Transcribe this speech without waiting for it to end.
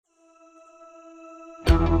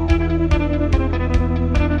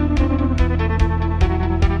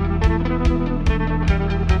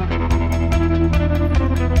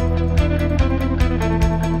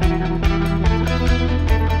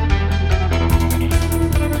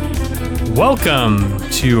Welcome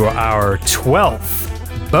to our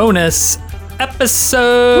 12th bonus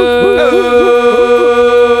episode.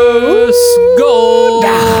 Goal.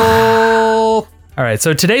 All right,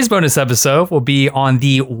 so today's bonus episode will be on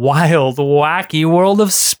the wild, wacky world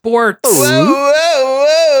of sports.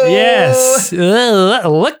 Whoa. Yes.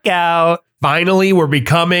 Look out. Finally, we're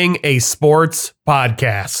becoming a sports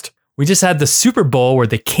podcast. We just had the Super Bowl where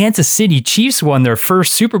the Kansas City Chiefs won their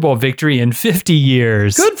first Super Bowl victory in 50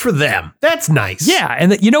 years. Good for them. That's nice. Yeah,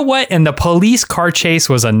 and you know what? And the police car chase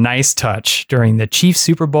was a nice touch during the Chiefs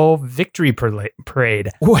Super Bowl victory parade.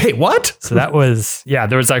 Wait, what? So that was,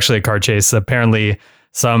 there was actually a car chase. Apparently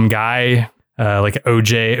some guy, like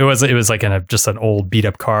OJ, it was like just an old beat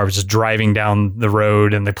up car, was just driving down the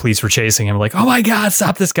road and the police were chasing him like, oh my God,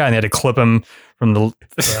 stop this guy. And they had to clip him from the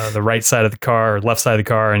right side of the car or left side of the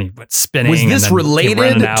car, and he went spinning. Was this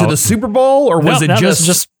related to the Super Bowl, or was it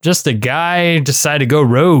just a guy decided to go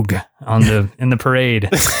rogue in the parade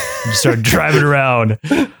and just started driving around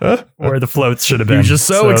where the floats should have been? He was just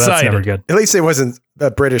so excited. That's never good. At least it wasn't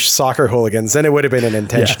British soccer hooligans. Then it would have been an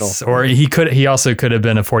intentional. Yes, or he also could have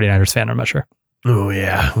been a 49ers fan. I'm not sure. Oh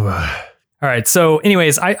yeah. All right. So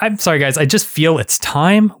anyways, I'm sorry, guys. I just feel it's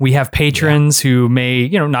time. We have patrons who may,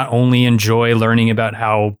 not only enjoy learning about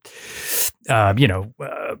how,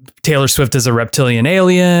 Taylor Swift is a reptilian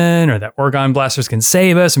alien, or that organ blasters can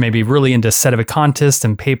save us, or maybe really into sedevacantist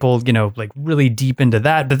and papal, like really deep into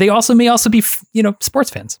that. But they may also be, sports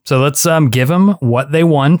fans. So let's give them what they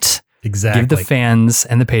want. Exactly. Give the fans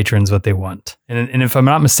and the patrons what they want. And if I'm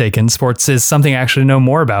not mistaken, sports is something I actually know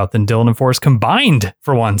more about than Dylan and Forrest combined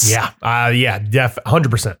for once. Yeah.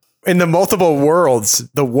 100%. In the multiple worlds,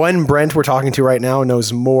 the one Brent we're talking to right now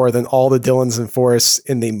knows more than all the Dylans and Forrests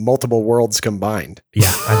in the multiple worlds combined.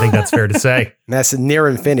 Yeah, I think that's fair to say. And that's near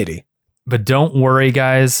infinity. But don't worry,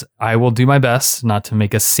 guys. I will do my best not to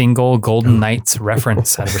make a single Golden Knights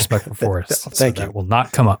reference out of respect for Forrest. Thank you. That will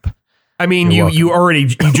not come up. I mean, you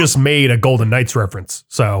just made a Golden Knights reference,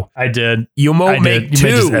 so I did. You won't make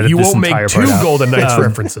two. You won't make two Golden Knights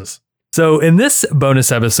references. So in this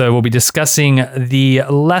bonus episode, we'll be discussing the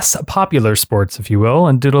less popular sports, if you will,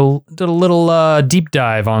 and did a little deep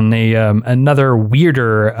dive on another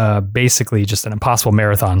weirder, basically just an impossible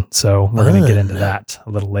marathon. So we're going to get into that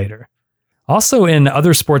a little later. Also, in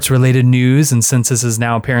other sports related news, and since this is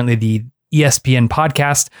now apparently the ESPN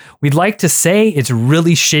podcast, we'd like to say it's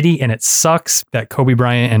really shitty and it sucks that Kobe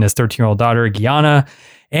Bryant and his 13-year-old daughter, Gianna,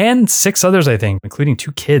 and 6 others, I think, including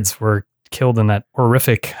 2 kids, were killed in that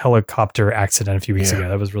horrific helicopter accident a few weeks ago.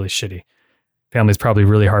 That was really shitty. Family's probably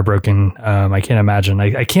really heartbroken. I can't imagine.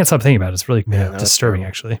 I can't stop thinking about it. It's really disturbing,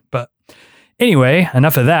 actually. But anyway,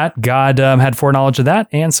 enough of that. God had foreknowledge of that,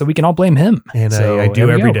 and so we can all blame him. And I do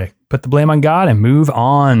every day. Put the blame on God and move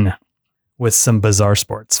on with some bizarre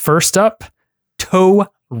sports. First up, toe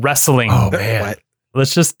wrestling. Oh, man. What?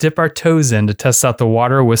 Let's just dip our toes in to test out the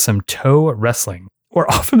water with some toe wrestling. We're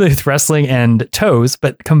often with wrestling and toes,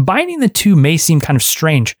 but combining the two may seem kind of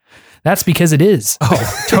strange. That's because it is.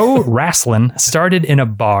 Toe wrestling started in a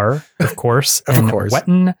bar, of course, in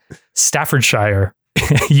Wetton, Staffordshire,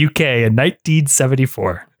 UK in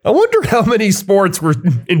 1974. I wonder how many sports were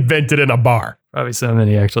invented in a bar. Probably so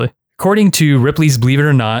many, actually. According to Ripley's Believe It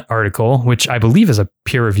or Not article, which I believe is a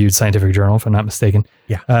peer-reviewed scientific journal, if I'm not mistaken,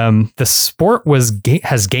 the sport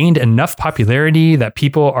has gained enough popularity that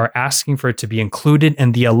people are asking for it to be included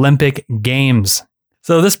in the Olympic Games.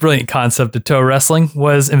 So this brilliant concept of toe wrestling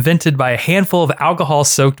was invented by a handful of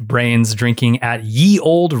alcohol-soaked brains drinking at Ye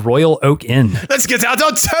Old Royal Oak Inn. Let's get out our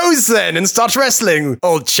toes then and start wrestling,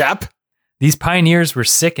 old chap. These pioneers were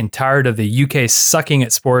sick and tired of the UK sucking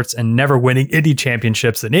at sports and never winning any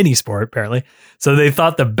championships in any sport, apparently. So they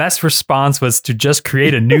thought the best response was to just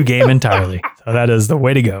create a new game entirely. So that is the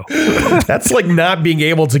way to go. That's like not being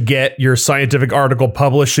able to get your scientific article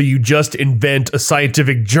published, so you just invent a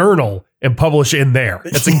scientific journal and publish in there.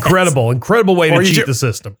 That's incredible. Incredible way to cheat the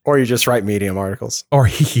system. Or you just write Medium articles.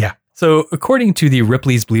 So according to the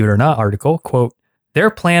Ripley's Believe It or Not article, quote, their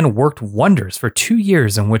plan worked wonders for 2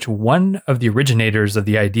 years in which one of the originators of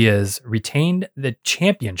the ideas retained the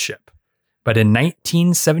championship. But in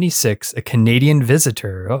 1976, a Canadian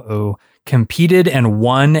visitor, competed and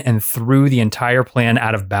won and threw the entire plan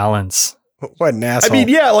out of balance. What an asshole.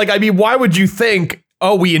 I mean, why would you think,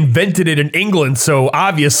 we invented it in England, so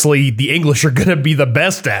obviously the English are going to be the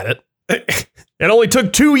best at it. It only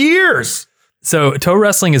took 2 years. So toe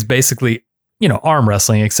wrestling is basically, arm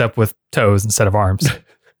wrestling, except with toes instead of arms.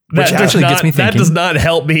 Which actually gets me thinking. That does not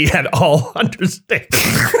help me at all understand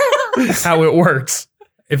how it works.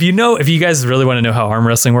 If you guys really want to know how arm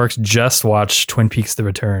wrestling works, just watch Twin Peaks: The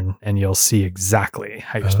Return, and you'll see exactly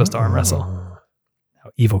how you're supposed to arm wrestle.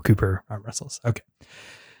 How Evil Cooper arm wrestles. Okay.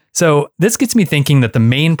 So this gets me thinking that the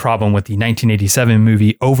main problem with the 1987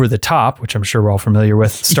 movie Over the Top, which I'm sure we're all familiar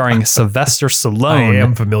with, starring Sylvester Stallone. I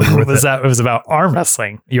am familiar with it. It was about arm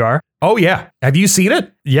wrestling. You are? Oh, yeah. Have you seen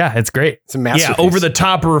it? Yeah, it's great. It's a masterpiece. Yeah, Over the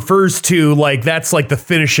Top refers to that's like the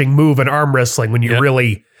finishing move in arm wrestling when you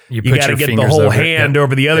really... You got to get the whole hand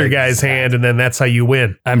over the other guy's hand, and then that's how you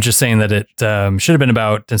win. I'm just saying that it should have been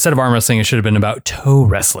about, instead of arm wrestling, it should have been about toe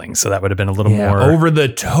wrestling. So that would have been a little more... Over the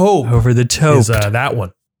toe. Over the toe. Is that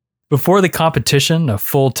one. Before the competition, a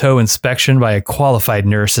full toe inspection by a qualified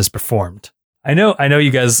nurse is performed. I know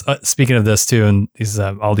you guys, speaking of this too, and these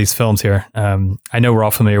all these films here, I know we're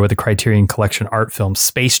all familiar with the Criterion Collection art film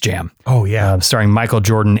Space Jam. Oh, yeah. Starring Michael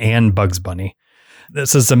Jordan and Bugs Bunny.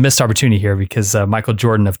 This is a missed opportunity here because Michael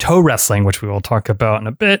Jordan of toe wrestling, which we will talk about in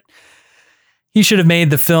a bit, he should have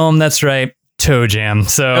made the film, that's right, Toe Jam.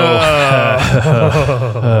 So,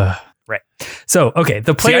 right. So, okay,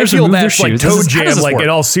 the players remove their shoes. Toe Jam, in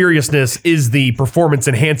all seriousness, is the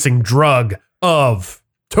performance-enhancing drug of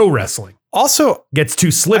toe wrestling. Also, gets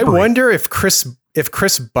too slippery. I wonder if Chris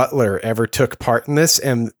Butler ever took part in this,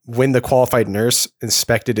 and when the qualified nurse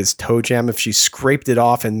inspected his toe jam, if she scraped it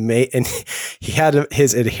off and he had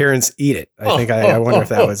his adherents eat it. I wonder if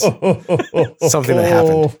that was something that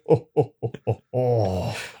happened.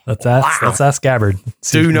 Let's ask Gabbard.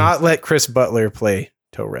 Do not let Chris Butler play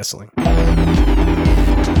toe wrestling.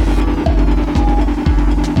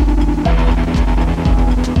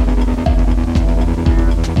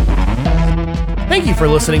 Thank you for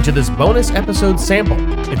listening to this bonus episode sample.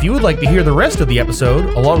 If you would like to hear the rest of the episode,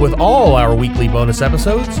 along with all our weekly bonus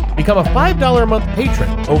episodes, become a $5 a month patron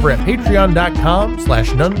over at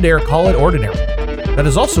patreon.com/nonedarecallitordinary. That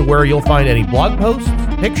is also where you'll find any blog posts,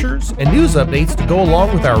 pictures, and news updates to go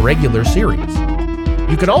along with our regular series.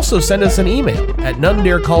 You can also send us an email at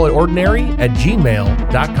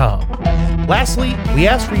nonedarecallitordinary@gmail.com. Lastly, we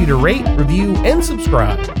ask for you to rate, review, and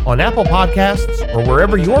subscribe on Apple Podcasts or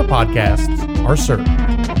wherever your podcasts are served.